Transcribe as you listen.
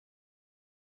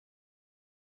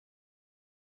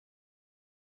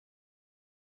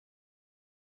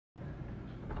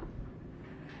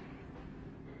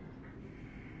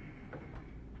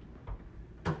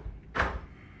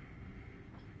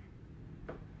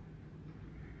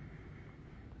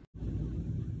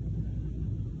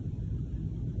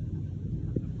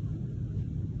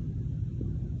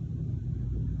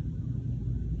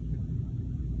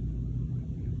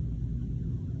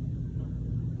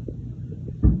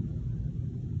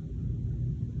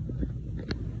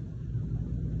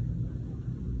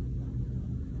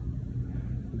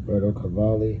Alberto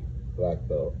Cavalli, black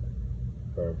belt.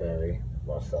 Burberry,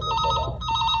 Marcelo Milan.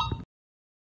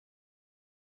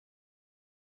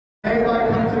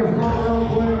 Everybody come to the front real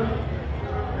quick.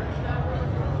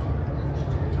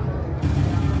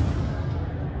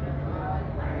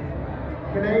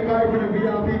 Can everybody from the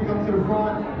VIP come to the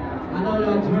front? I know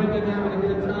y'all drinking, having a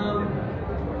good time.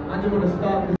 I just want to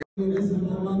stop this. This is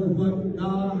my motherfucking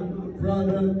God,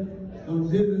 brother,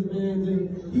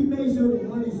 businessman. He made sure the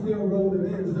money still rolling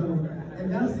in, so.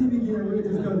 And y'all see me getting rich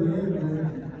is because of him,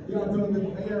 man. Y'all talking to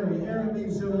Aaron. Aaron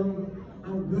makes sure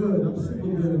I'm good. I'm super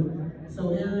good.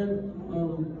 So Aaron,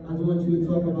 I just want you to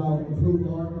talk about Approved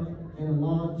Art and the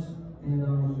launch and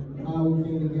how we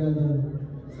came together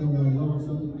to launch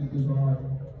something like this art.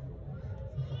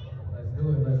 Let's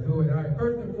do it. All right,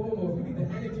 first and foremost, we need the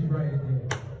energy right in there.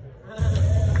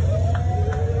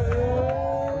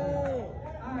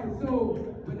 All right, so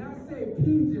when I say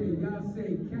PJ, y'all say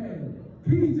Cad.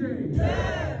 PJ!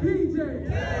 Cad! PJ!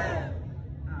 Cad!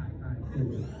 All right,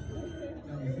 cool.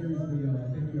 Seriously,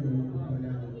 thank you everyone for coming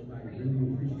out. Like, really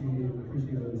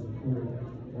appreciate all the support,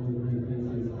 all the great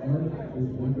things. Art is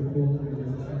wonderful.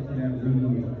 It's something that we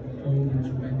hold in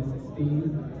tremendous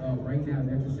esteem. Right now,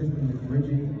 that system is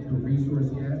bridging the resource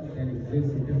gap that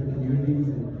exists in different communities,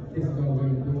 and this is our way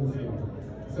of doing so.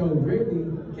 So really,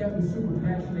 Kevin's super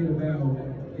passionate about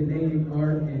Canadian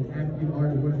art and African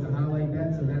art and wanted to highlight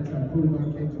that, so that's how Approved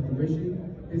Art came to fruition.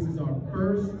 This is our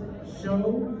first show.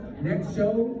 Next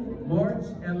show, March,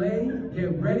 LA.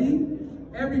 Get ready.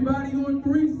 Everybody on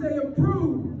 3 say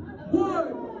approved.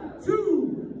 1,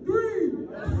 2, 3.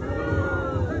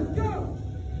 Approved. Let's go.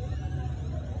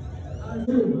 I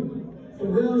do. So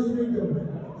real speaker.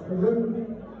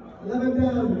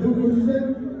 11,000. Duke, what you said?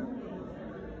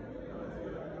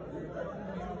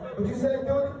 What you said,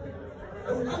 Tony?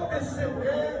 Let's up this shit,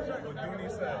 man.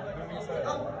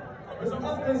 Let's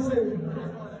up this shit.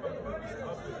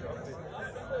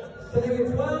 So they get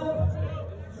 12?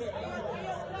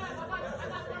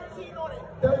 13 on it.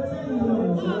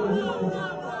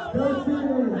 13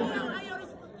 on it.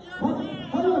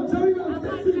 Hold on, tell me about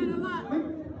 15.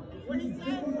 What he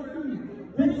said?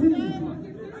 15.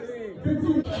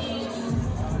 15.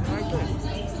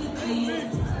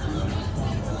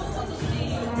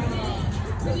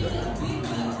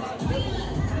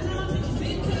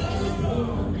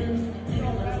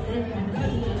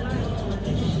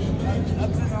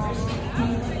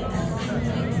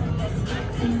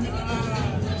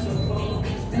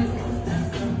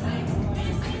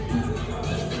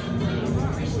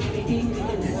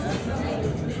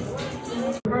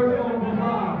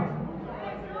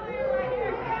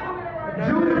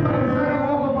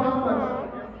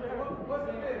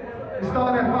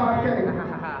 Start at 5K.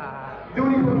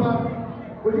 Duty for 5.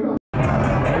 What you got?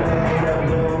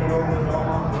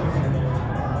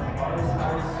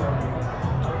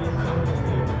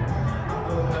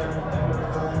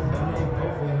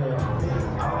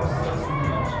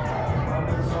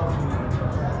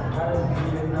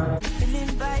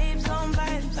 Feeling vibes on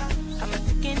vibes. I'm a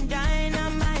ticking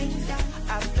dynamite.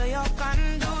 After your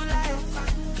condo life,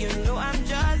 you know I'm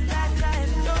just that type.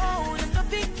 No, there's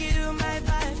nothing kill my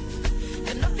vibe.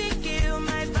 There's nothing kill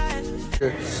my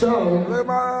vibe. So, let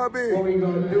my be. What we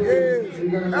gonna do is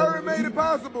we're gonna Aaron made it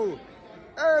possible.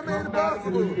 Aaron made it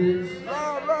possible.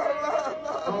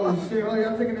 Oh shit, oh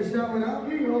y'all taking a shot without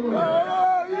me? Hold on.